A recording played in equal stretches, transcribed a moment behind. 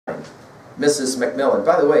Mrs. Macmillan.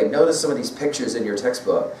 By the way, notice some of these pictures in your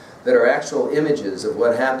textbook that are actual images of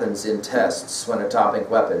what happens in tests when atomic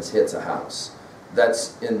weapons hits a house.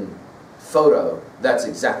 That's in photo. That's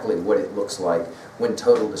exactly what it looks like when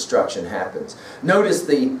total destruction happens. Notice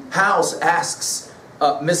the house asks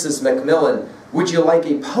Mrs. Macmillan, would you like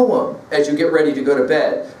a poem as you get ready to go to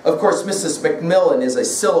bed? Of course, Mrs. Macmillan is a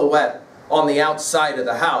silhouette on the outside of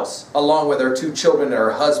the house, along with her 2 children and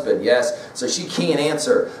her husband, yes? So she can't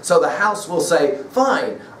answer. So the house will say,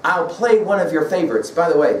 fine, I'll play one of your favorites. By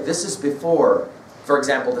the way, this is before, for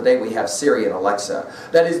example, today we have Siri and Alexa.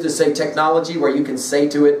 That is to say, technology where you can say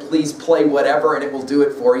to it, please play whatever, and it will do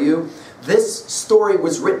it for you. This story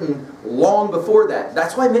was written long before that.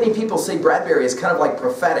 That's why many people say Bradbury is kind of like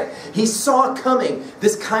prophetic. He saw coming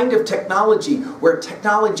this kind of technology where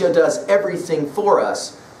technology does everything for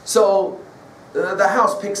us. So the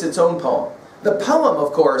house picks its own poem. The poem,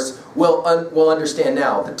 of course, we'll understand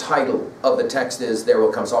now. The title of the text is There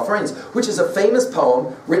Will Come Soft Rains, which is a famous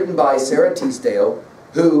poem written by Sarah Teasdale,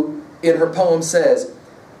 who in her poem says,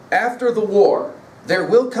 after the war, there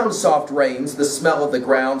will come soft rains, the smell of the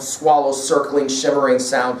ground, swallows circling, shimmering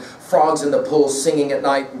sound, frogs in the pools singing at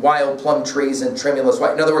night, wild plum trees and tremulous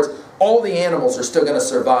white. In other words, all the animals are still going to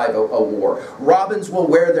survive a war. Robins will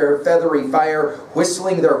wear their feathery fire,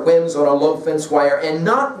 whistling their whims on a low fence wire, and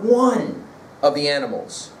not one of the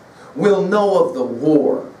animals will know of the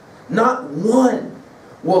war. Not one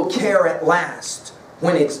will care at last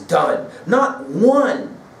when it's done. Not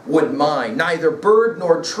one would mind, neither bird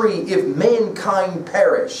nor tree, if mankind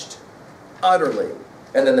perished utterly.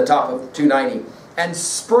 And then the top of 290. And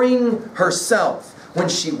spring herself, when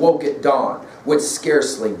she woke at dawn, would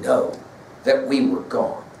scarcely know that we were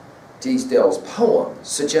gone. Teasdale's poem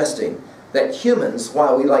suggesting that humans,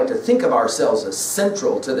 while we like to think of ourselves as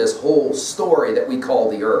central to this whole story that we call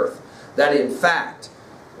the earth, that in fact,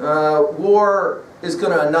 war is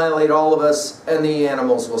going to annihilate all of us and the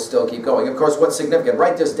animals will still keep going. Of course, what's significant?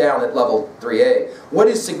 Write this down at level 3A. What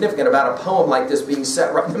is significant about a poem like this being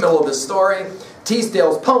set right in the middle of the story?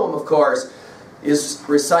 Teasdale's poem, of course, is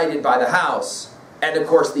recited by the house. And of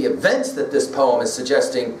course, the events that this poem is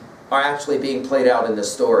suggesting are actually being played out in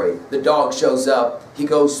this story. The dog shows up. He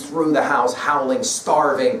goes through the house howling,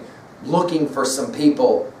 starving, looking for some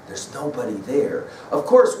people. There's nobody there. Of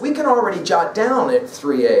course, we can already jot down at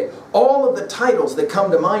 3A all of the titles that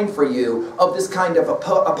come to mind for you of this kind of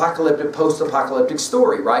apocalyptic, post-apocalyptic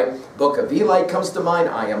story, right? Book of Eli comes to mind.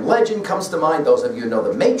 I Am Legend comes to mind. Those of you who know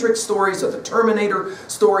the Matrix stories or the Terminator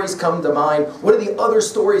stories come to mind. What are the other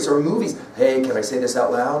stories or movies? Hey, can I say this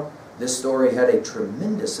out loud? This story had a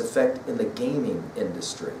tremendous effect in the gaming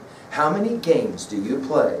industry. How many games do you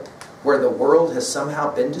play where the world has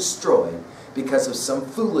somehow been destroyed because of some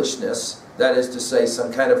foolishness, that is to say,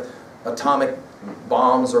 some kind of atomic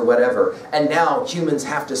bombs or whatever, and now humans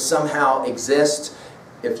have to somehow exist?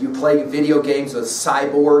 If you play video games with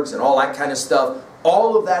cyborgs and all that kind of stuff,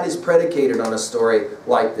 all of that is predicated on a story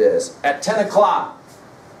like this. At 10 o'clock,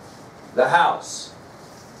 the house.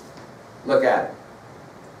 Look at it.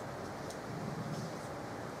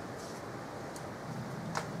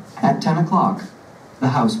 At 10 o'clock, the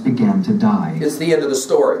house began to die. It's the end of the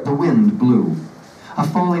story. The wind blew. A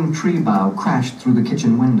falling tree bough crashed through the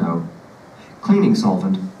kitchen window. Cleaning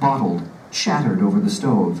solvent, bottled, shattered over the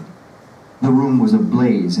stove. The room was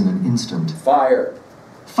ablaze in an instant. Fire!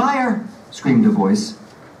 Fire! Screamed a voice.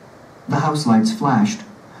 The house lights flashed.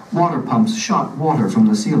 Water pumps shot water from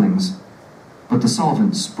the ceilings. But the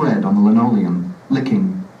solvent spread on the linoleum,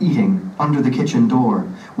 licking, eating, under the kitchen door,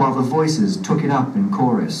 while the voices took it up in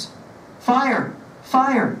chorus. Fire!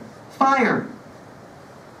 Fire! Fire!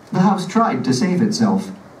 The house tried to save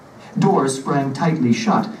itself. Doors sprang tightly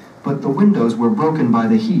shut, but the windows were broken by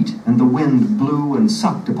the heat, and the wind blew and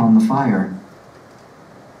sucked upon the fire.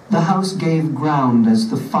 The house gave ground as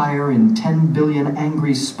the fire in 10 billion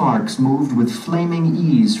angry sparks moved with flaming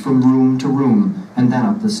ease from room to room, and then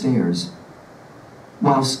up the stairs.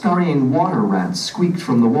 While scurrying water rats squeaked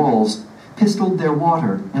from the walls, pistoled their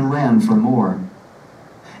water, and ran for more.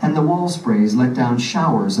 And the wall sprays let down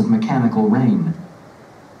showers of mechanical rain.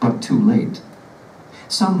 But too late.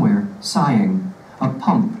 Somewhere, sighing, a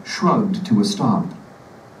pump shrugged to a stop.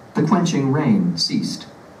 The quenching rain ceased.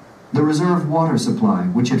 The reserve water supply,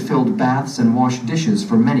 which had filled baths and washed dishes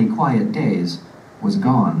for many quiet days, was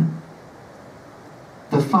gone.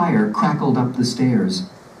 The fire crackled up the stairs.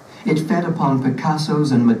 It fed upon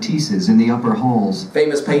Picassos and Matisses in the upper halls.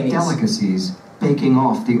 Famous paintings. Delicacies, baking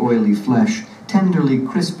off the oily flesh, tenderly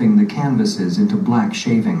crisping the canvases into black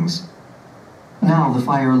shavings. Now the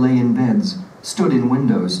fire lay in beds, stood in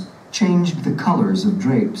windows, changed the colors of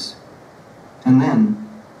drapes. And then,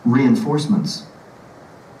 reinforcements.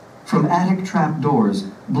 From attic trapdoors,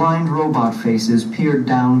 blind robot faces peered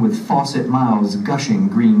down with faucet mouths gushing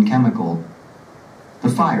green chemical. The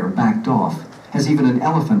fire backed off, as even an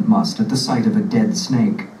elephant must at the sight of a dead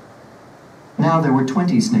snake. Now there were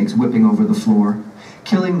 20 snakes whipping over the floor,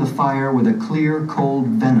 killing the fire with a clear, cold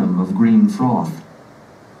venom of green froth.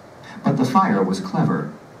 But the fire was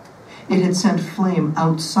clever. It had sent flame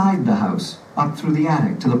outside the house, up through the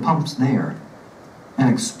attic to the pumps there.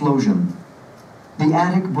 An explosion. The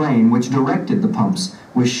attic brain which directed the pumps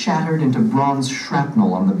was shattered into bronze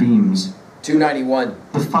shrapnel on the beams. 291.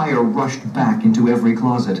 The fire rushed back into every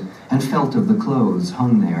closet and felt of the clothes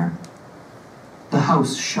hung there. The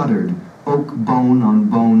house shuddered, oak bone on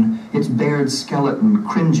bone, its bared skeleton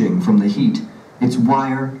cringing from the heat, its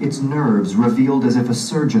wire, its nerves revealed as if a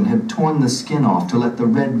surgeon had torn the skin off to let the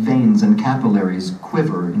red veins and capillaries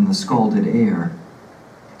quiver in the scalded air.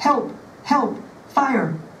 "Help! Help!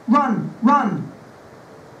 Fire! Run! Run!"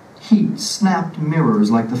 Heat snapped mirrors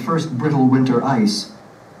like the first brittle winter ice,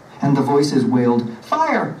 and the voices wailed,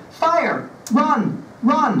 "Fire! Fire! Run!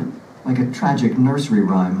 Run!" like a tragic nursery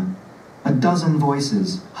rhyme. A dozen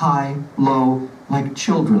voices, high, low, like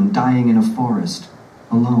children dying in a forest,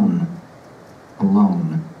 alone,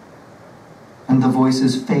 alone. And the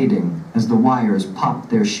voices fading as the wires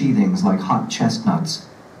popped their sheathings like hot chestnuts.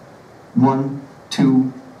 1,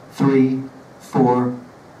 2, 3, 4,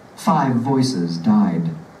 5 voices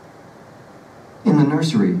died. In the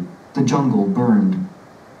nursery, the jungle burned.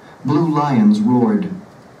 Blue lions roared.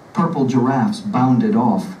 Purple giraffes bounded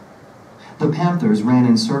off. The panthers ran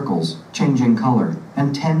in circles, changing color,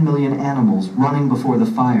 and 10 million animals running before the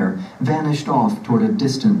fire vanished off toward a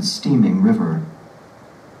distant, steaming river.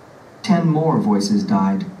 10 more voices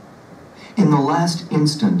died. In the last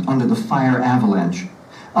instant under the fire avalanche,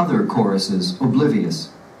 other choruses, oblivious,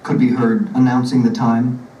 could be heard announcing the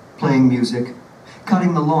time, playing music,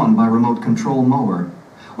 cutting the lawn by remote control mower,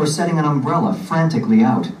 or setting an umbrella frantically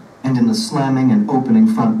out, and in the slamming and opening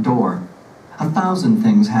front door. 1,000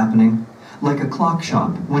 things happening, like a clock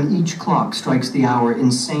shop when each clock strikes the hour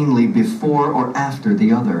insanely before or after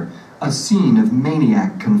the other, a scene of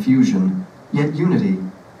maniac confusion, yet unity,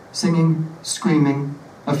 singing, screaming,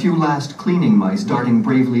 a few last cleaning mice darting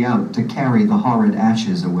bravely out to carry the horrid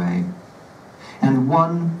ashes away. And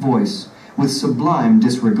one voice, with sublime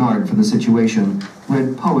disregard for the situation,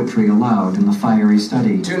 read poetry aloud in the fiery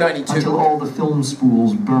study. 292. Until all the film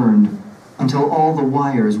spools burned, until all the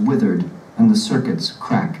wires withered and the circuits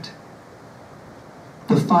cracked.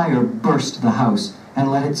 The fire burst the house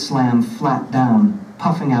and let it slam flat down,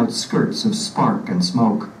 puffing out skirts of spark and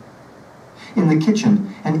smoke. In the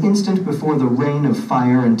kitchen, an instant before the rain of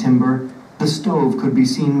fire and timber, the stove could be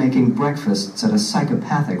seen making breakfasts at a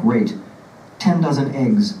psychopathic rate. 10 dozen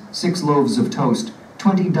eggs, 6 loaves of toast,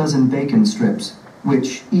 20 dozen bacon strips,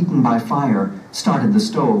 which, eaten by fire, started the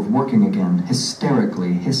stove working again,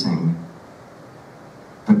 hysterically hissing.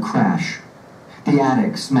 The crash. The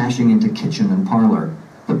attic smashing into kitchen and parlor,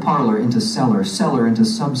 the parlor into cellar, cellar into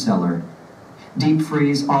subcellar. Deep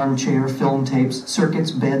freeze, armchair, film tapes, circuits,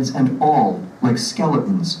 beds, and all, like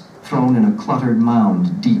skeletons, thrown in a cluttered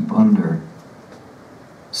mound deep under.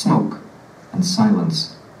 Smoke and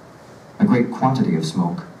silence. A great quantity of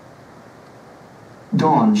smoke.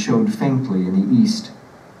 Dawn showed faintly in the east.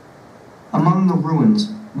 Among the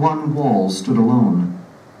ruins, one wall stood alone.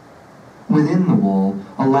 Within the wall,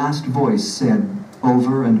 a last voice said,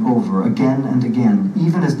 over and over, again and again,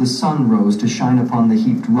 even as the sun rose to shine upon the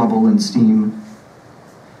heaped rubble and steam,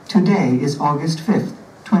 "Today is August 5th,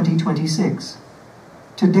 2026.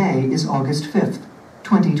 Today is August 5th,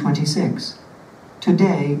 2026.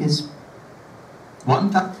 Today is..."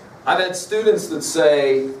 I've had students that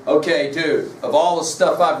say, "Okay, dude, of all the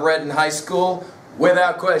stuff I've read in high school,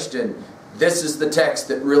 without question, this is the text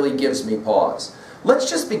that really gives me pause." Let's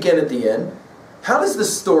just begin at the end. How does the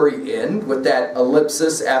story end with that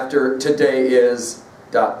ellipsis after "today is..." ...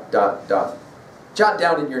 Jot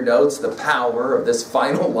down in your notes the power of this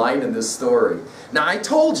final line in this story. Now, I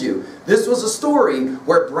told you, this was a story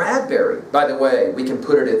where Bradbury, by the way, we can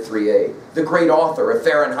put it at 3A, the great author of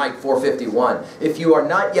Fahrenheit 451. If you are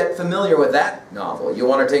not yet familiar with that novel, you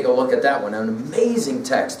want to take a look at that one. An amazing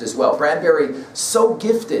text as well. Bradbury, so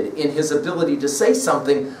gifted in his ability to say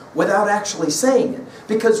something without actually saying it.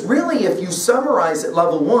 Because really, if you summarize at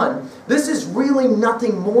level 1, this is really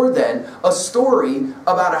nothing more than a story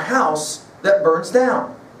about a house that burns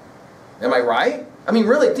down. Am I right? I mean,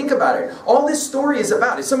 really, think about it. All this story is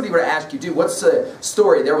about, if somebody were to ask you, dude, what's the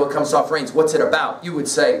story, There Will Come Soft Rains, what's it about? You would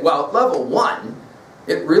say, well, at level 1,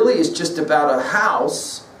 it really is just about a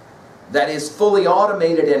house that is fully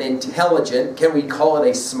automated and intelligent. Can we call it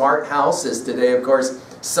a smart house? As today, of course,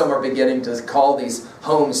 some are beginning to call these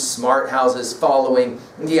homes smart houses, following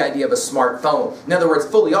the idea of a smartphone. In other words,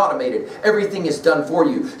 fully automated. Everything is done for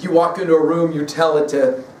you. You walk into a room, you tell it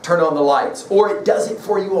to turn on the lights, or it does it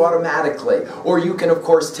for you automatically. Or you can, of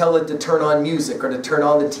course, tell it to turn on music or to turn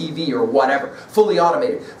on the TV or whatever. Fully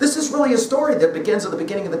automated. This is really a story that begins at the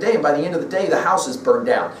beginning of the day, and by the end of the day, the house is burned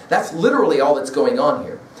down. That's literally all that's going on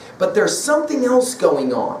here. But there's something else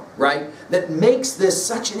going on, right, that makes this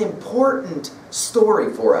such an important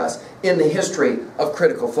story for us in the history of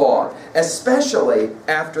critical thought, especially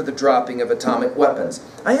after the dropping of atomic weapons.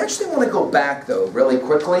 I actually want to go back, though, really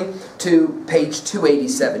quickly to page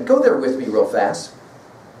 287. Go there with me real fast.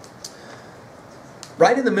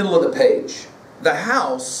 Right in the middle of the page, the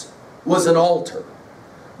house was an altar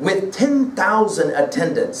with 10,000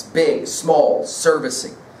 attendants, big, small,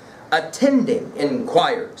 servicing, attending in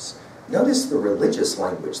choirs. Notice the religious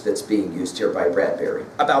language that's being used here by Bradbury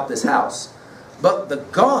about this house. But the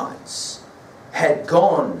gods had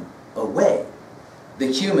gone away.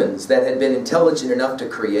 The humans that had been intelligent enough to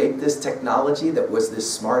create this technology that was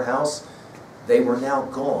this smart house, they were now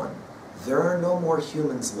gone. There are no more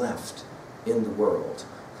humans left in the world.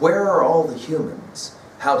 Where are all the humans?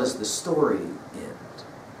 How does the story end?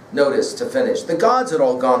 Notice, to finish, the gods had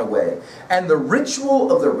all gone away, and the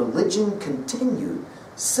ritual of the religion continued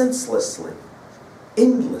senselessly,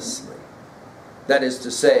 endlessly. That is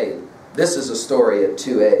to say, this is a story at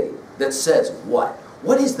 2a that says what?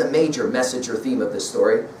 What is the major message or theme of this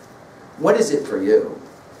story? What is it for you?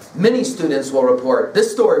 Many students will report,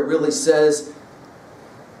 this story really says,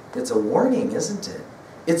 it's a warning, isn't it?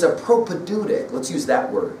 It's a propedeutic, let's use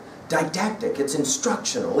that word, didactic, it's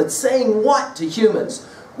instructional. It's saying what to humans?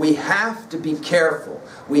 We have to be careful.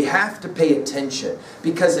 We have to pay attention.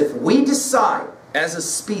 Because if we decide, as a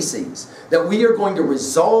species, that we are going to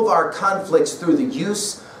resolve our conflicts through the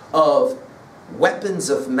use of weapons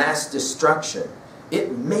of mass destruction,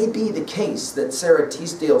 it may be the case that Sarah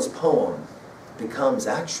Teasdale's poem becomes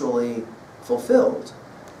actually fulfilled.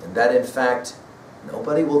 And that, in fact,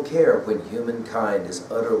 nobody will care when humankind is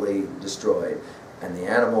utterly destroyed. And the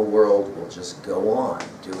animal world will just go on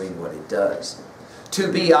doing what it does. To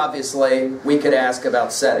be, obviously, we could ask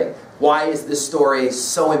about setting. Why is this story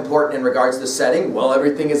so important in regards to setting? Well,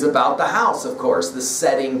 everything is about the house, of course. The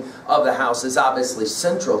setting of the house is obviously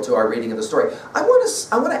central to our reading of the story. I want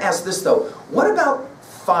to ask this, though. What about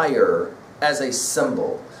fire as a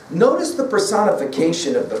symbol? Notice the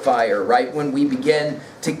personification of the fire, right? When we begin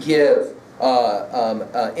to give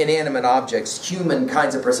inanimate objects, human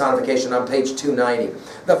kinds of personification on page 290.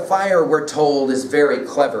 The fire, we're told, is very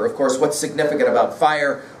clever. Of course, what's significant about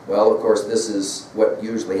fire? Well, of course, this is what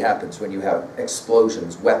usually happens when you have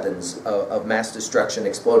explosions, weapons of mass destruction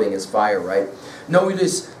exploding as fire, right?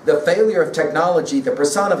 Notice the failure of technology, the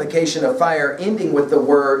personification of fire, ending with the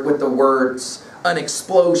words, an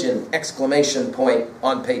explosion, exclamation point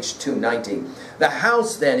on page 290. The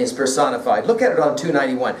house then is personified. Look at it on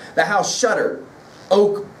 291. The house shuddered,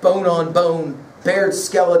 oak, bone on bone, bared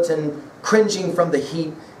skeleton, cringing from the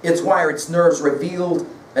heat, its wire, its nerves revealed,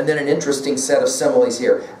 and then an interesting set of similes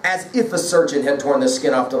here. As if a surgeon had torn the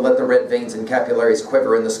skin off to let the red veins and capillaries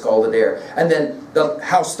quiver in the scalded air. And then the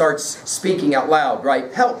house starts speaking out loud,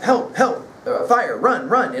 right? Help, help, help. Fire, run,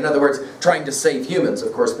 run. In other words, trying to save humans.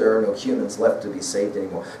 Of course, there are no humans left to be saved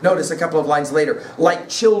anymore. Notice a couple of lines later, like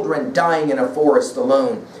children dying in a forest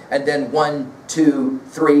alone. And then 1, 2,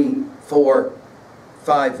 3, 4,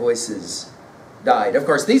 5 voices died. Of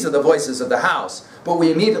course, these are the voices of the house. But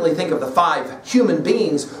we immediately think of the 5 human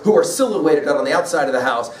beings who are silhouetted on the outside of the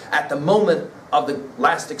house. At the moment of the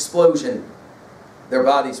last explosion, their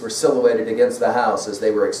bodies were silhouetted against the house as they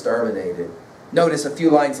were exterminated. Notice a few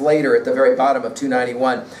lines later at the very bottom of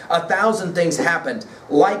 291. 1,000 things happened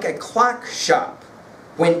like a clock shop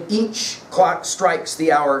when each clock strikes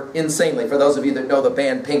the hour insanely. For those of you that know the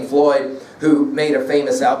band Pink Floyd, who made a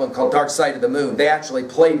famous album called Dark Side of the Moon, they actually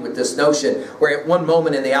played with this notion where at one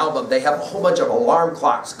moment in the album they have a whole bunch of alarm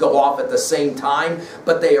clocks go off at the same time,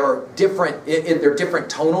 but they are different, they're different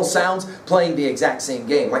tonal sounds playing the exact same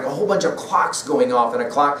game. Like a whole bunch of clocks going off in a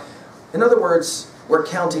clock. In other words, we're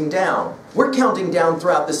counting down. We're counting down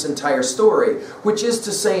throughout this entire story, which is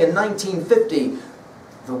to say in 1950,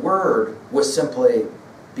 the word was simply,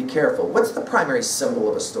 be careful. What's the primary symbol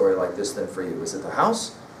of a story like this then for you? Is it the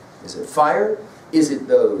house? Is it fire? Is it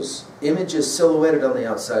those images silhouetted on the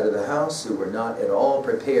outside of the house who were not at all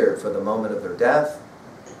prepared for the moment of their death?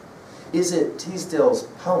 Is it Teasdale's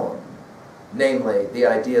poem? Namely, the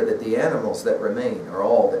idea that the animals that remain are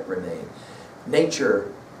all that remain.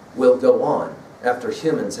 Nature will go on. after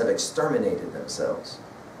humans have exterminated themselves.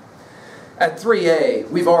 At 3A,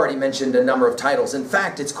 we've already mentioned a number of titles. In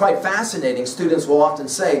fact, it's quite fascinating. Students will often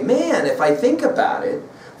say, man, if I think about it,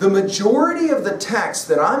 the majority of the texts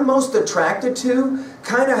that I'm most attracted to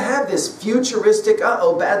kind of have this futuristic,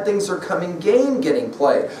 uh-oh, bad things are coming game getting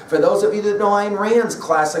played. For those of you that know Ayn Rand's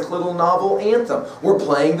classic little novel Anthem, we're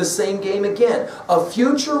playing the same game again. A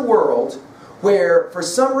future world where, for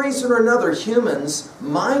some reason or another, humans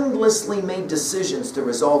mindlessly made decisions to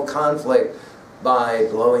resolve conflict by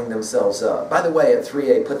blowing themselves up. By the way, at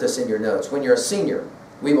 3A, put this in your notes. When you're a senior,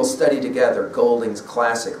 we will study together Golding's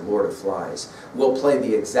classic Lord of Flies. We'll play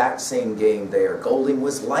the exact same game there. Golding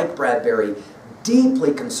was, like Bradbury,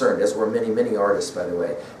 deeply concerned, as were many, many artists, by the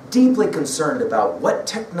way, deeply concerned about what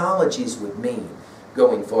technologies would mean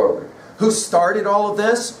going forward. Who started all of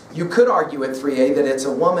this? You could argue at 3A that it's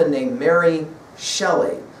a woman named Mary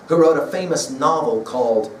Shelley, who wrote a famous novel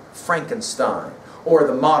called Frankenstein, or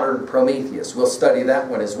the modern Prometheus. We'll study that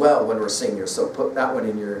one as well when we're seniors, so put that one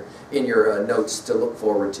in your notes to look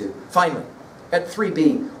forward to. Finally, at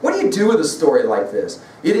 3B, what do you do with a story like this?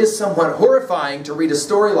 It is somewhat horrifying to read a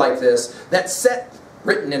story like this that's set,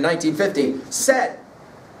 written in 1950, set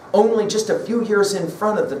only just a few years in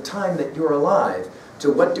front of the time that you're alive.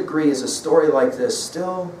 To what degree is a story like this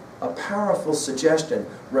still a powerful suggestion?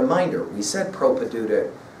 Reminder, we said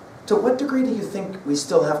propaedeutic. To what degree do you think we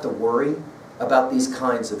still have to worry about these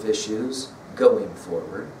kinds of issues going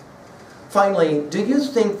forward? Finally, do you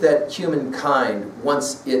think that humankind,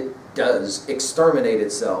 once it does exterminate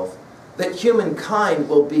itself, that humankind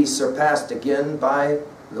will be surpassed again by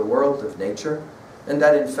the world of nature? And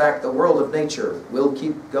that in fact the world of nature will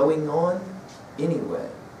keep going on anyway?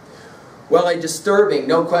 Well, a disturbing,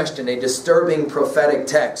 no question, a disturbing prophetic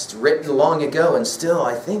text written long ago and still,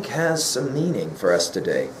 I think, has some meaning for us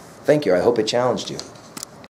today. Thank you. I hope it challenged you.